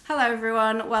Hello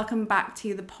everyone, welcome back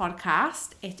to the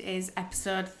podcast. It is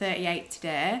episode 38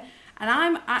 today, and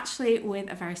I'm actually with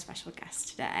a very special guest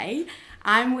today.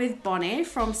 I'm with Bonnie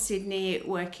from Sydney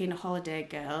Working Holiday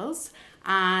Girls,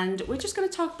 and we're just going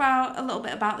to talk about a little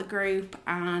bit about the group,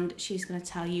 and she's going to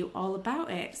tell you all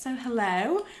about it. So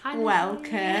hello, Hi,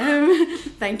 welcome.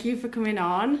 Thank you for coming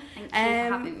on. Thank you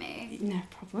for having me. No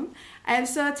problem.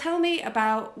 So tell me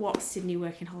about what Sydney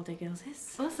Working Holiday Girls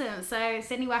is. Awesome. So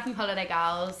Sydney Working Holiday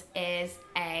Girls is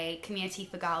a community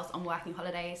for girls on working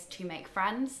holidays to make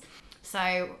friends. So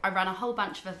I run a whole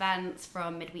bunch of events,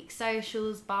 from midweek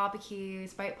socials,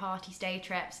 barbecues, boat parties, day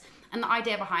trips. And the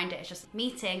idea behind it is just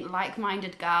meeting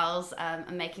like-minded girls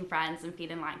and making friends and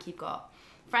feeling like you've got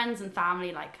friends and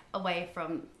family like away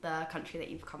from the country that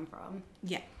you've come from.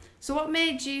 Yeah. So what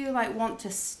made you want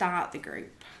to start the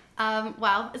group?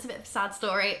 Well, it's a bit of a sad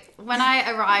story. When I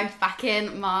arrived back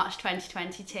in March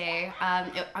 2022,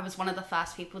 I was one of the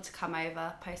first people to come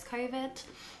over post-COVID.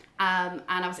 And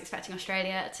I was expecting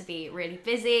Australia to be really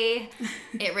busy.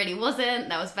 It really wasn't.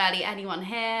 There was barely anyone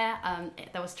here.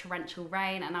 There was torrential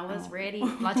rain, and I was really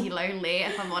bloody lonely,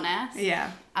 if I'm honest.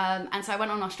 Yeah. And so I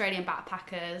went on Australian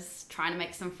backpackers, trying to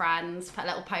make some friends, put a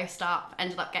little post up,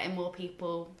 ended up getting more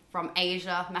people from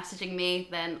Asia messaging me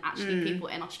than actually people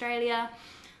in Australia.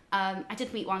 I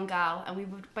did meet one girl, and we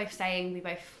were both saying we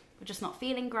both were just not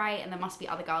feeling great, and there must be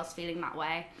other girls feeling that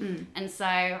way. And so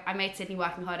I made Sydney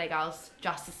Working Holiday Girls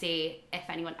just to see if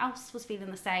anyone else was feeling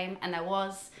the same, and there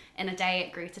was. In a day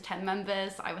it grew to 10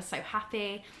 members. I was so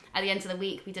happy. At the end of the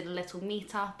week we did a little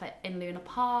meet up in Luna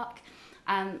Park,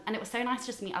 and it was so nice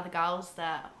just to meet other girls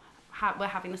that were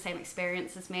having the same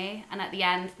experience as me. And at the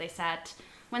end they said,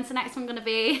 when's the next one going to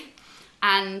be?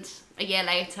 And a year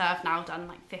later, I've now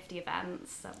done 50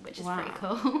 events, which is pretty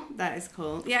cool. That is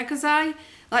cool. Yeah, because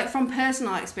from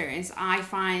personal experience, I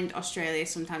find Australia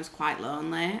sometimes quite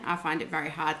lonely. I find it very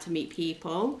hard to meet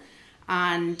people.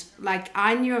 And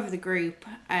I knew of the group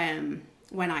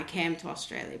when I came to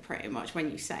Australia, pretty much, when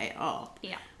you set it up.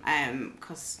 Yeah.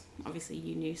 Because obviously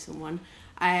you knew someone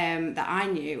that I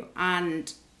knew.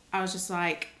 And I was just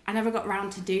I never got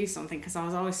round to do something because I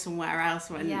was always somewhere else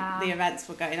when the events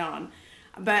were going on.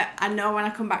 But I know when I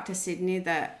come back to Sydney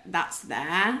that's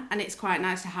there, and it's quite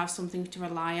nice to have something to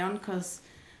rely on, because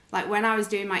when I was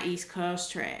doing my East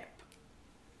Coast trip,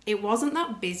 it wasn't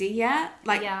that busy yet.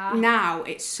 Now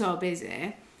it's so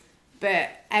busy, but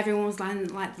everyone was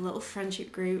the little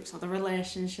friendship groups or the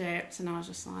relationships, and I was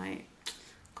just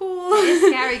cool. It's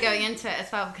scary going into it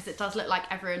as well, because it does look like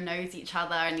everyone knows each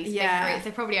other, and these big groups,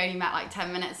 they probably only met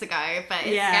 10 minutes ago, but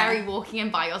it's scary walking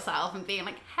in by yourself and being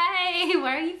hey,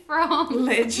 where are you from?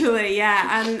 Literally,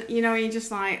 yeah. And you're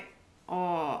just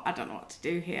oh, I don't know what to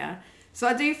do here. So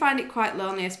I do find it quite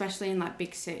lonely, especially in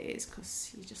big cities,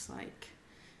 because you're just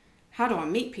how do I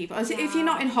meet people? If you're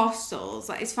not in hostels,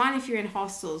 it's fine if you're in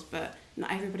hostels, but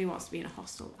not everybody wants to be in a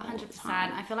hostel all 100%. the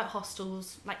time. I feel like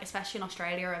hostels, especially in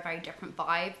Australia, are a very different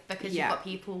vibe, because you've got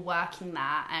people working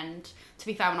there. And to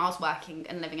be fair, when I was working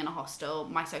and living in a hostel,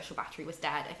 my social battery was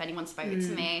dead. If anyone spoke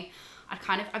to me,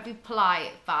 I'd be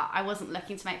polite, but I wasn't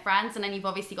looking to make friends. And then you've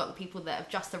obviously got the people that have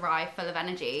just arrived full of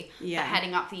energy, but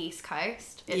heading up the East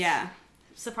Coast. It's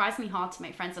surprisingly hard to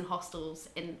make friends in hostels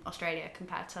in Australia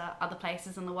compared to other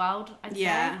places in the world, I'd say.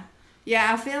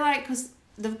 Yeah, I feel because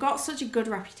they've got such a good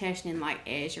reputation in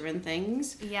Asia and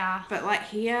things. Yeah. But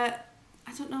here,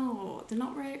 I don't know, they're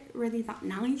not really that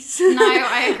nice. No,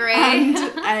 I agree.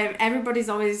 And everybody's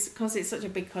always, because it's such a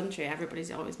big country,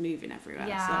 everybody's always moving everywhere.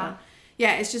 Yeah. So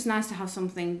yeah, it's just nice to have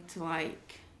something to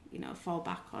fall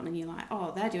back on, and you're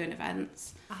oh, they're doing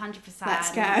events. 100%.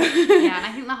 Let's go. Yeah, and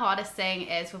I think the hardest thing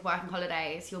is with working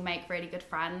holidays, you'll make really good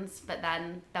friends, but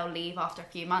then they'll leave after a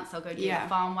few months. They'll go do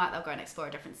farm work, they'll go and explore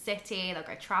a different city, they'll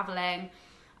go travelling.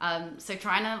 So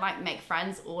trying to make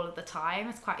friends all of the time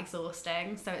is quite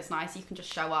exhausting. So it's nice you can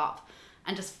just show up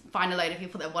and just find a load of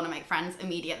people that want to make friends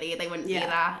immediately. They wouldn't be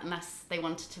there unless they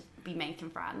wanted to be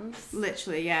making friends.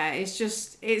 Literally, yeah.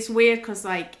 It's weird because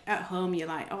at home you're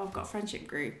oh, I've got a friendship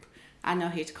group, I know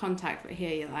who to contact, but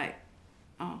here you're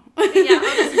oh. Yeah,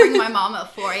 I'll just ring my mum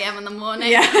at 4 a.m. in the morning.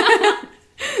 Yeah.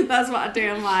 That's what I do.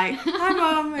 I'm hi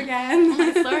mum again.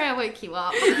 I'm sorry I woke you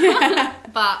up. Yeah.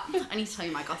 But I need to tell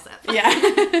you my gossip.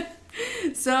 Yeah.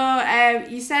 So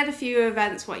you said a few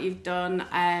events what you've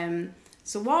done.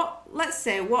 So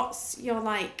what's your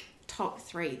top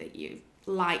 3 that you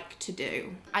like to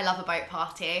do? I love a boat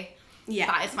party. Yeah.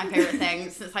 That is my favourite thing.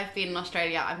 Since I've been in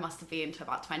Australia, I must have been to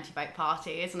about 20 boat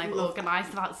parties, and I've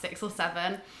organised about 6 or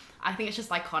 7. I think it's just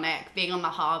iconic being on the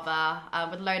harbour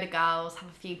with a load of girls, have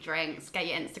a few drinks, get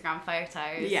your Instagram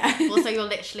photos. Yeah. Also, you're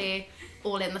literally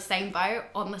all in the same boat,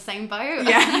 on the same boat.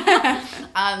 Yeah.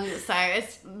 So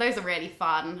those are really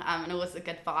fun and always a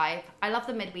good vibe. I love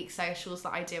the midweek socials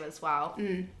that I do as well.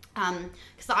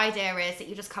 Because the idea is that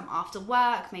you just come after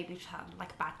work, maybe you've had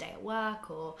like a bad day at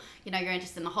work, or you know, you're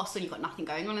just in the hostel, you've got nothing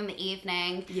going on in the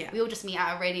evening. We all just meet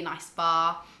at a really nice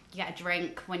bar. You get a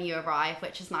drink when you arrive,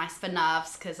 which is nice for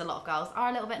nerves, because a lot of girls are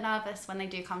a little bit nervous when they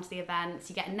do come to the events.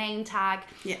 You get a name tag,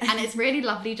 and it's really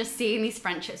lovely just seeing these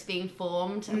friendships being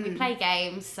formed. And we play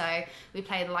games, so we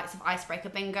play the likes of Icebreaker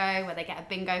Bingo, where they get a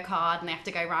bingo card and they have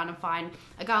to go around and find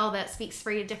a girl that speaks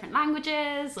 3 different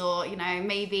languages, or you know,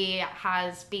 maybe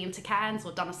has been to Cairns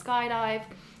or done a skydive.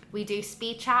 We do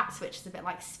speed chats, which is a bit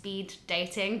like speed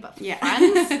dating, but for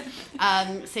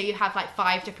friends. So you have like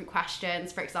 5 different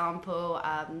questions. For example,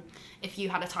 if you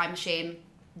had a time machine,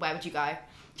 where would you go?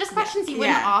 Just questions you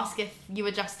wouldn't ask if you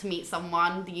were just to meet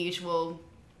someone. The usual,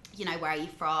 you know, where are you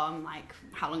from? Like,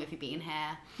 how long have you been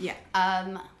here?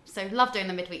 So love doing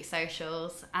the midweek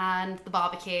socials and the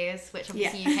barbecues, which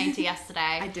obviously you came to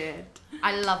yesterday. I did.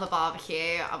 I love a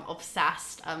barbecue. I'm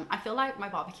obsessed. I feel like my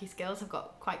barbecue skills have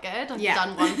got quite good. I've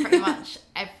done one pretty much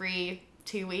once every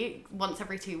 2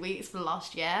 weeks for the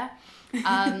last year.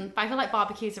 But I feel like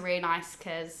barbecues are really nice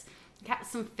because you get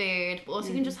some food, but also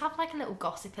you can just have like a little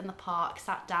gossip in the park,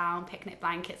 sat down, picnic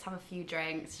blankets, have a few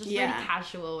drinks. Just really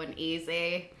casual and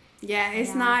easy. Yeah,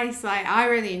 it's nice. Like, I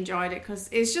really enjoyed it because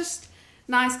it's just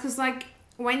nice because like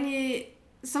when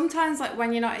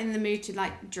you're not in the mood to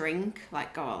like drink,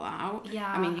 like go all out.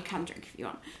 I mean, you can drink if you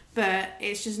want, but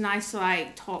it's just nice to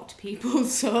like talk to people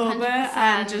sober 100%.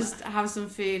 And just have some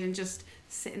food and just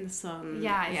sit in the sun.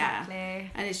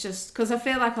 Exactly. And it's just because I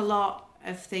feel like a lot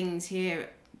of things here,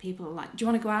 people are like, do you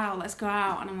want to go out? Let's go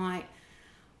out. And I'm like,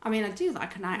 I mean, I do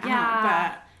like a night out,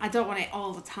 but I don't want it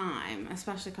all the time,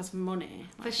 especially because of money.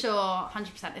 Like, for sure,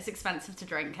 100%. It's expensive to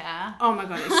drink here. Oh my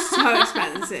god, it's so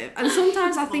expensive. And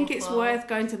sometimes I think it's worth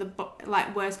going to the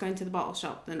bottle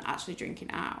shop than actually drinking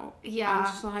out. I'm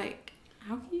just like,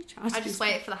 how can you charge? I just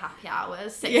wait for the happy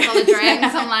hours, $6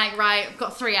 drinks. I'm like, right, I've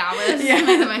got 3 hours.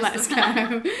 Let's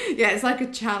go. It's like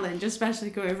a challenge, especially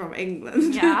coming from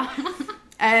England.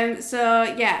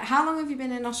 How long have you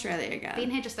been in Australia again? Been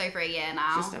here just over a year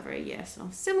now. Just over a year, so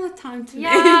similar time to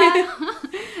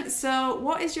me. So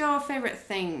what is your favourite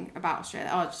thing about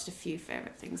Australia? Or just a few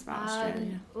favourite things about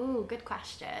Australia? Ooh, good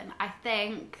question. I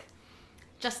think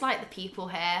just like the people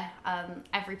here,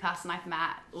 every person I've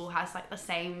met all has like the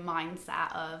same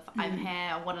mindset of I'm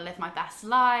here, I want to live my best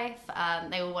life.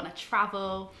 They all want to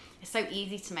travel. It's so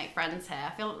easy to make friends here.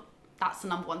 I feel that's the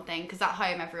number one thing, because at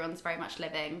home everyone's very much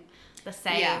living the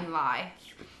same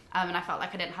life, and I felt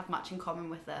like I didn't have much in common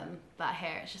with them. But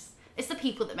here it's the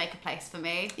people that make a place for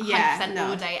me. 100%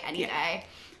 all day, any day.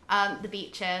 The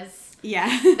beaches,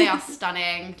 they are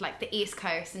stunning. Like the East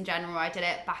Coast in general, I did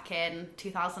it back in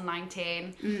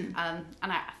 2019, and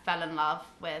I fell in love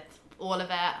with all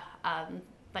of it.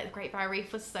 Like the Great Barrier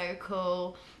Reef was so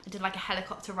cool. I did like a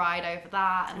helicopter ride over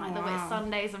that, and like the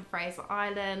Whitsundays and Fraser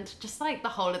Island. Just like the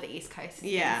whole of the East Coast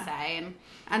is insane.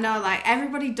 I know, like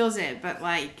everybody does it, but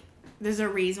like there's a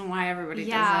reason why everybody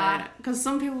does it. Because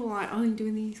some people are like, oh, you're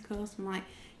doing the East Coast. I'm like,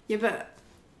 yeah, but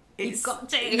you've got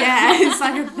to. It's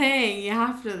like a thing. You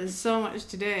have to. There's so much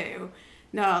to do.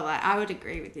 No, like I would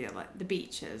agree with you. Like the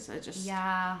beaches are just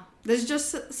There's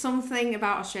just something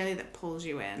about Australia that pulls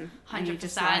you in.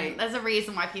 100%. Like, there's a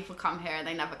reason why people come here and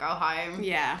they never go home.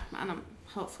 Yeah, and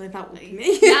hopefully that will be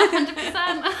me.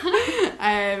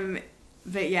 100%.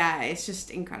 But yeah, it's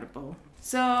just incredible.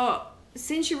 So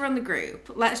since you run the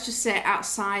group, let's just say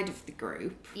outside of the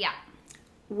group.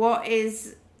 What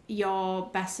is your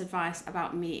best advice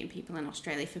about meeting people in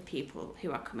Australia for people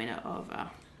who are coming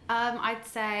over? I'd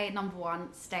say number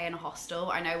 1, stay in a hostel.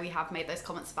 I know we have made those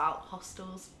comments about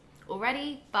hostels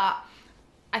already, but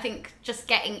I think just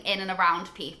getting in and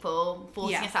around people,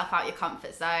 forcing yourself out your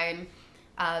comfort zone,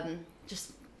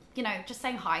 just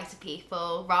saying hi to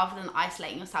people rather than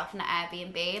isolating yourself in an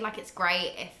Airbnb. Like, it's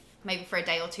great if maybe for a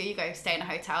day or two you go stay in a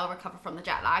hotel, recover from the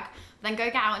jet lag, then go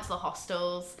get out into the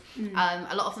hostels.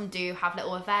 A lot of them do have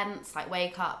little events like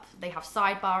Wake Up. They have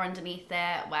Sidebar underneath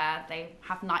it where they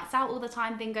have nights out all the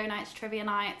time, bingo nights, trivia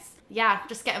nights.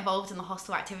 Just get involved in the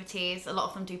hostel activities. A lot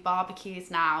of them do barbecues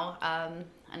now,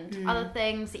 and other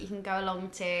things that you can go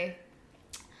along to.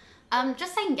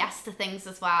 Just saying yes to things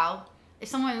as well. If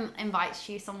someone invites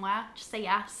you somewhere, just say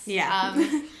yes.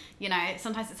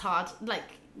 Sometimes it's hard.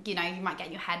 Like, you know, you might get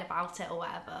in your head about it or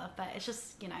whatever, but it's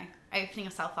just, you know, opening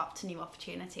yourself up to new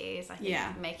opportunities. I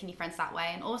think making new friends that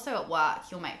way. And also at work,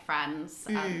 you'll make friends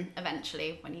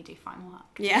eventually when you do find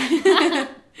work. Yeah.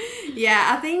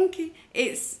 Yeah, I think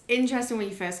it's interesting when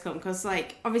you first come because,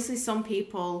 like, obviously some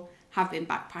people have been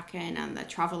backpacking and they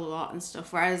travel a lot and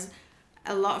stuff, whereas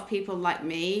a lot of people like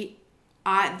me,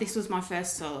 this was my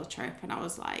first solo trip and I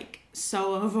was, like,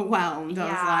 so overwhelmed. I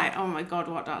was like, oh my God,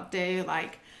 what do I do?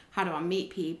 Like, how do I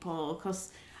meet people?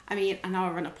 Because, I mean, I know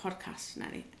I run a podcast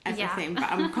and everything, but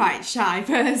I'm quite a shy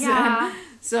person. Yeah.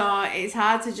 So it's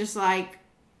hard to just, like,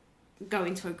 go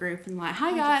into a group and, like,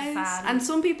 hi guys. 100%. And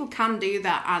some people can do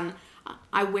that, and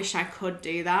I wish I could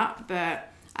do that.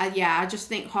 But, I just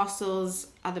think hostels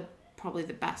are probably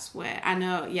the best way. I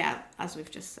know, as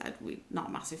we've just said, we're not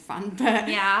a massive fan, but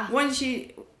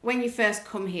when you first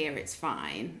come here, it's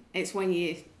fine. It's when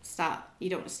you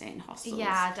don't want to stay in hostels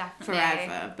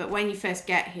forever. But when you first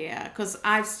get here, because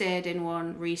I've stayed in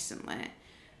one recently,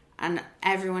 and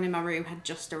everyone in my room had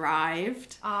just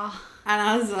arrived. And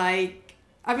I was like,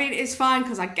 I mean, it's fine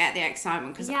because I get the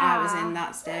excitement because I was in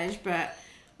that stage, but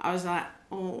I was like,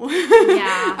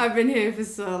 I've been here for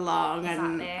so long,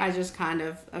 and I just kind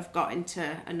of have got into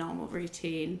a normal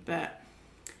routine. But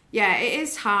yeah, it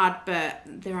is hard, but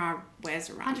there are ways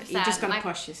around 100%. It. You just got to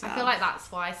push yourself. I feel like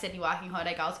that's why Sydney Working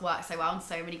Holiday Girls work so well, and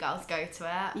so many girls go to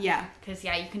it. Yeah. Because,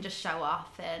 you can just show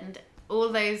up, and all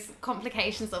those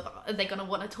complications of are they going to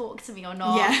want to talk to me or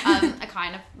not are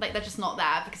kind of, like, they're just not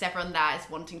there because everyone there is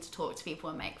wanting to talk to people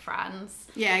and make friends.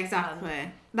 Yeah,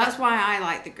 exactly. That's why I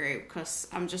like the group, because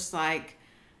I'm just like,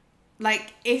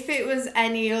 if it was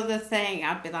any other thing,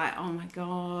 I'd be like, oh my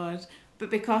God. But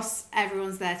because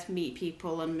everyone's there to meet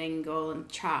people and mingle and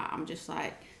chat, I'm just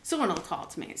like, someone will talk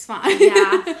to me, it's fine.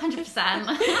 Yeah, 100%.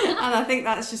 And I think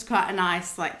that's just quite a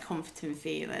nice, like, comforting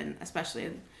feeling, especially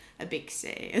in a big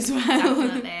city as well.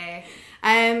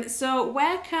 Definitely. So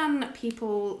where can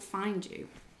people find you?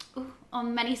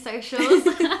 On many socials.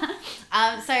 So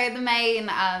the main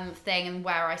thing and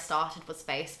where I started was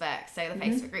Facebook. So the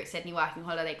Facebook group Sydney Working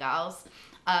Holiday Girls.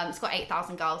 It's got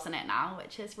 8,000 girls in it now,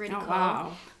 which is really cool.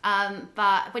 Wow.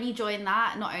 But when you join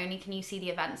that, not only can you see the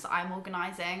events that I'm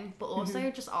organising, but also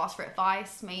just ask for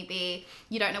advice. Maybe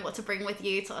you don't know what to bring with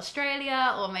you to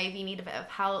Australia, or maybe you need a bit of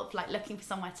help, like looking for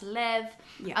somewhere to live.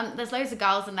 Yeah. There's loads of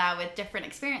girls in there with different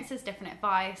experiences, different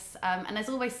advice, and there's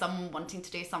always someone wanting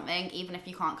to do something, even if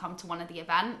you can't come to one of the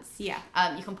events. Yeah.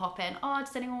 You can pop in,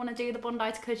 does anyone want to do the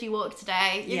Bondi to Coogee walk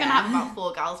today? You're going to have about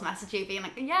 4 girls message you being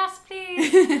like, yes,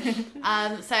 please.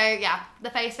 So the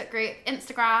Facebook group,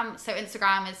 Instagram. So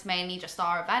Instagram is mainly just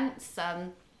our events.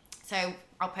 So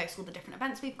I'll post all the different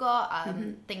events we've got,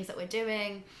 things that we're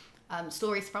doing,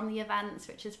 stories from the events,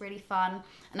 which is really fun.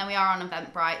 And then we are on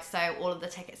Eventbrite, so all of the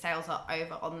ticket sales are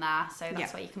over on there. So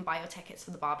that's where you can buy your tickets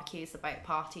for the barbecues, the boat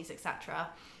parties, etc.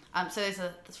 So those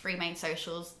are the 3 main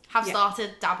socials. Have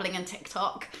started dabbling in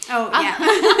TikTok.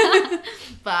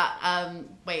 But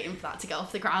waiting for that to get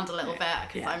off the ground a little bit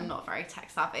because I'm not very tech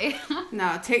savvy.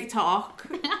 No, TikTok.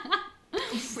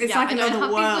 It's like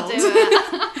another world.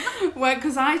 Well,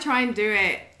 because I try and do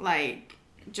it, like,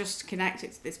 just to connect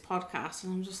it to this podcast,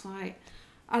 and I'm just like,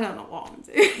 I don't know what I'm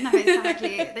doing. No,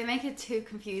 exactly. They make it too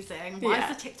confusing. Why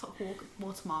is the TikTok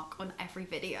watermark on every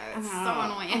video? It's so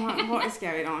annoying. I'm like, what is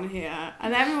going on here?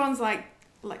 And everyone's like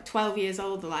 12 years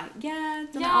old. They're like,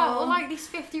 or like these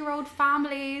 50-year-old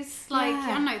families. Like,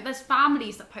 I don't know, there's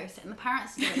families that post it and the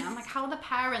parents are doing it. I'm like, how are the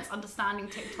parents understanding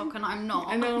TikTok and I'm not?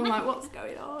 I know, I'm like, what's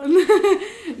going on?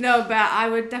 No, but I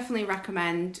would definitely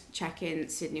recommend checking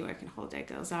Sydney Working Holiday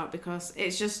Girls out because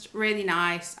it's just really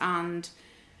nice, and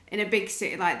in a big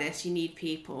city like this, you need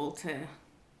people to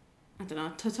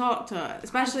talk to,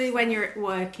 especially when you're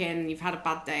working, you've had a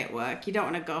bad day at work. You don't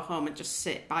want to go home and just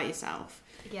sit by yourself.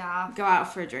 Yeah. Go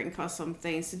out for a drink or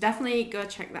something. So definitely go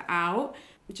check that out.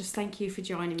 Just thank you for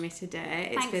joining me today.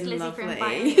 It's been Lizzie, lovely. Thanks,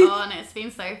 Lizzie, for inviting me on. It's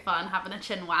been so fun having a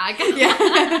chin wag.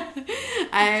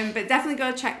 But definitely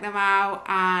go check them out.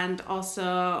 And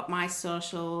also my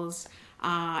socials.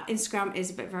 Instagram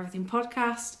is A Bit of Everything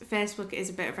Podcast. Facebook is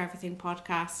A Bit of Everything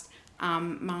Podcast.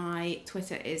 My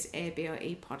Twitter is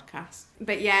ABOE Podcast.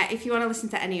 But if you want to listen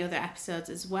to any other episodes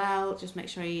as well, just make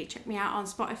sure you check me out on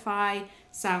Spotify,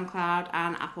 SoundCloud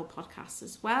and Apple Podcasts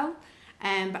as well.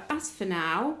 But as for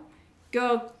now,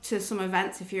 go to some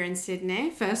events if you're in Sydney,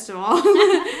 first of all.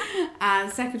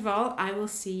 And second of all, I will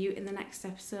see you in the next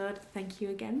episode. Thank you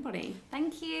again, Bonnie.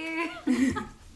 Thank you.